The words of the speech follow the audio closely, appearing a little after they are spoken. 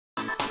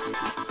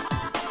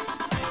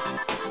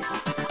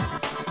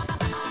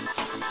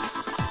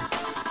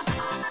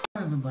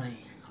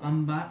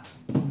I'm back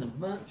with the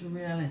virtual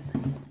reality.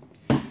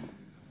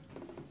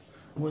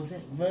 What is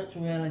it?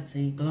 Virtual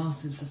reality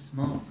glasses for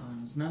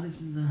smartphones. Now this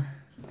is a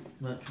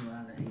virtual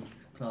reality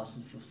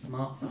glasses for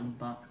smartphones,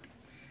 but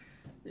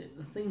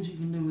the things you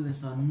can do with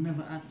this I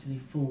never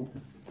actually thought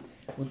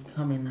would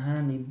come in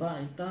handy,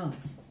 but it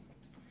does.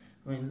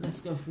 I mean, let's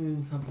go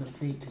through a couple of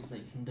features that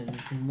you can do. You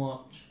can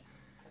watch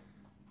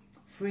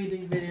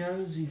 3D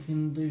videos, you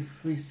can do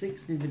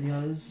 360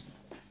 videos,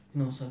 you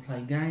can also play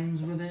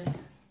games with it.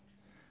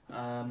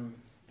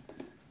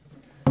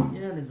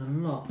 Yeah, there's a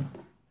lot.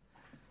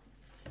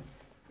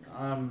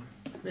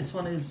 This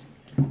one is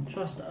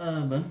Trust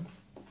Urban.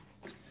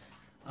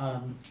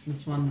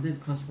 This one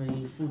did cost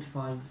me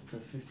 £45 to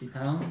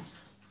 £50.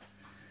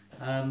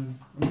 I'm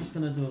just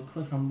going to do a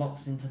quick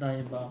unboxing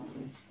today, but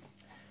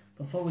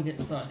before we get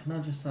started, can I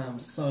just say I'm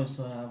so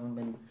sorry I haven't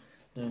been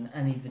doing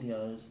any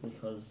videos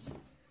because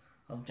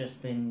I've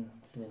just been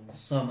doing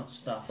so much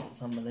stuff,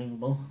 it's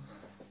unbelievable.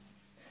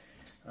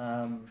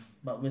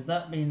 But with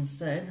that being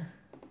said,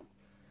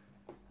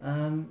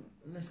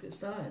 let's get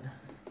started.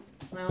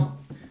 Now,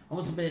 I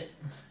was a bit,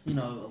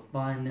 of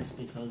buying this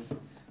because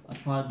I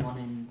tried one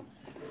in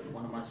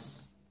one of my,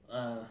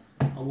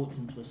 I walked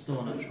into a store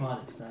and I tried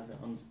it because I have it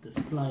on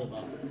display,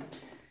 but it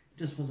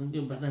just wasn't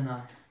good. But then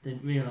I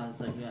didn't realise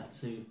that you had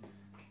to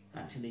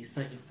actually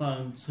set your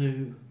phone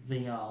to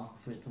VR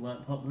for it to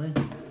work properly.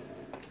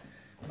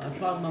 But I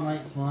tried my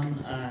mate's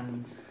one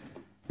and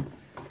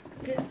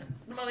get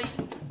bloody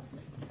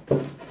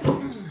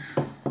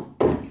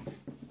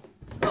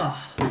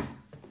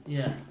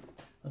yeah,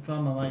 I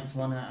tried my mate's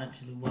one and it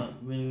actually worked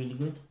really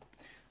good.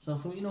 So I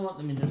thought, you know what,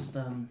 let me just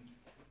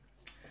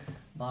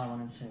buy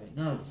one and see how it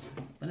goes.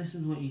 But this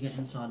is what you get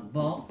inside the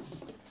box.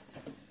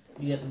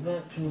 You get the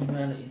virtual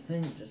reality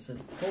thing, it just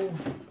says pull.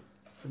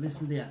 So this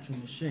is the actual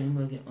machine,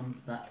 we'll get onto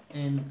that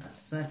in a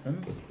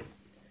second.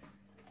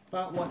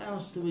 But what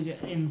else do we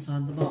get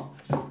inside the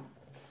box?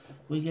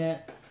 We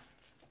get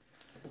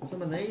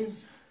some of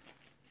these.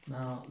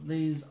 Now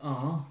these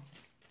are,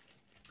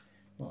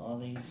 what are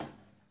these?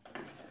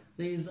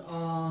 These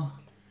are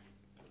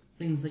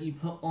things that you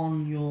put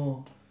on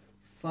your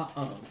phone.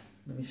 Oh,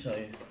 let me show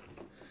you.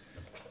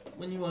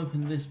 When you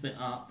open this bit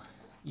up,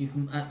 you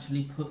can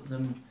actually put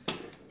them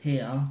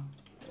here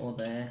or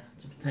there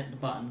to protect the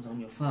buttons on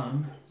your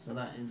phone. So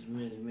that is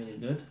really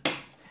good.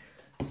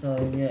 So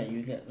yeah,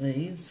 you get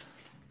these.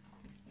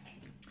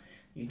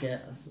 You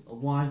get a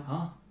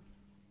wiper,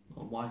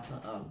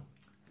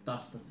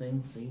 duster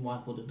thing. So you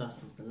wipe all the dust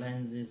off the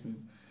lenses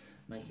and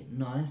make it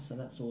nice. So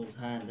that's always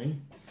handy.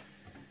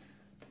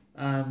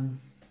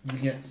 You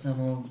get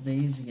some of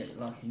these, you get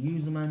like a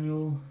user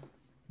manual,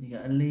 you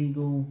get a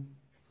legal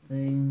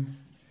thing,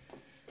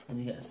 and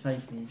you get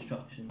safety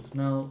instructions.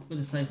 Now, with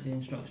the safety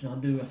instruction, I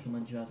do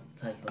recommend you have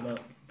to take a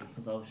look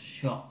because I was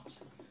shocked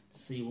to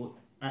see what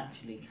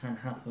actually can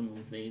happen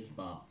with these.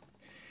 But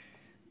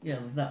yeah,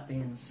 with that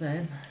being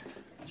said,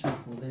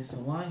 shuffle this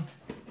away,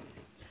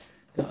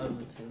 go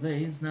over to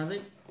these. Now,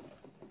 to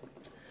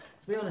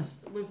be honest,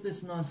 with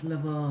this nice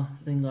leather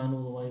thing going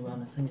all the way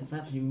around, I think it's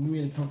actually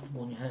really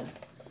comfortable on your head.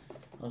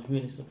 I was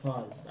really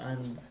surprised.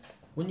 And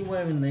when you're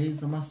wearing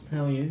these, I must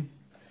tell you,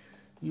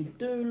 you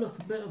do look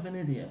a bit of an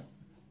idiot.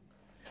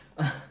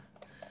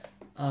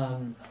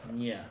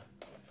 Yeah.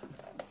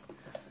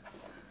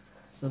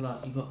 So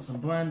like, you've got some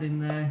branding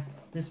there.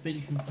 This bit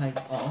you can take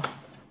off.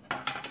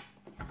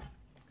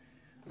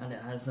 And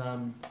it has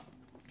a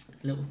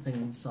little thing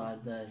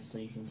inside there so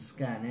you can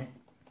scan it.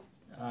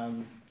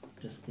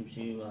 Just gives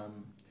you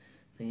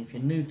thing. If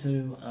you're new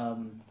to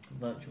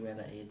virtual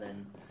reality,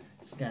 then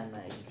scan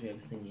that, it gives you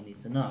everything you need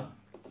to know.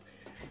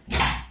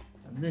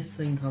 And this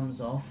thing comes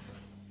off,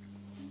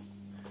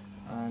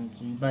 and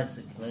you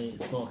basically,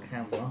 it's for a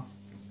camera,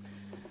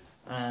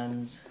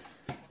 and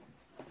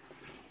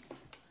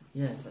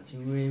yeah, it's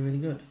actually really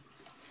good.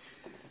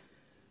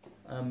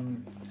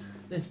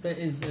 This bit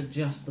is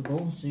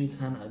adjustable, so you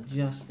can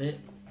adjust it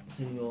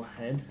to your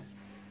head.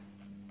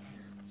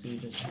 So you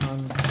just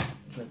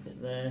unclip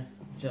it there,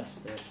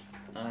 adjust it,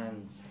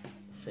 and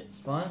fits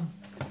fine.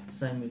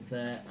 Same with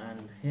there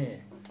and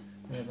here.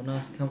 You have a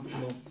nice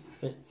comfortable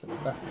fit for the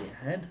back of your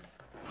head.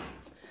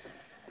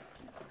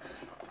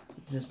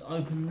 Just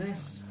open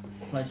this,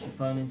 place your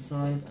phone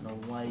inside, and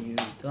away you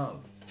go.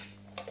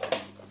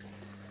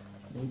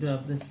 You do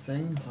have this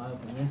thing. If I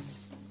open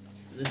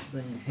this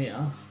thing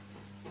here,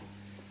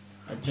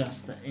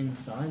 adjust the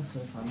inside. So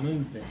if I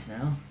move this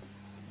now,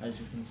 as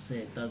you can see,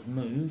 it does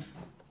move.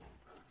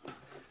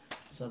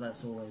 So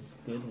that's always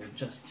good, or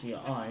just to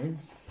your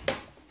eyes.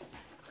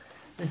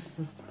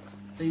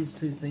 These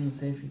two things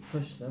here, if you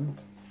push them,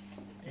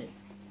 it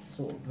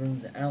sort of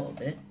brings it out a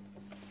bit.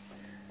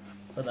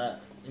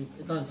 But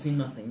it don't seem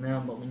nothing now,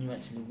 but when you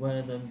actually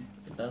wear them,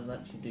 it does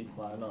actually do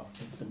quite a lot.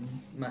 It's a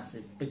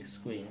massive big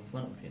screen in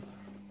front of you.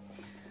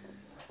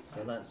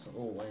 So that's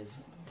always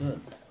good.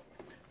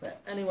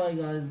 But anyway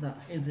guys, that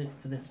is it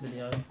for this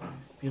video.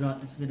 If you like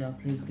this video,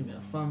 please give it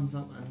a thumbs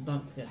up and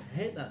don't forget to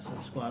hit that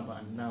subscribe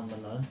button down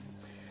below.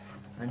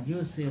 And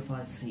you'll see if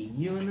I see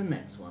you in the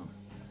next one.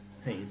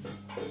 Peace.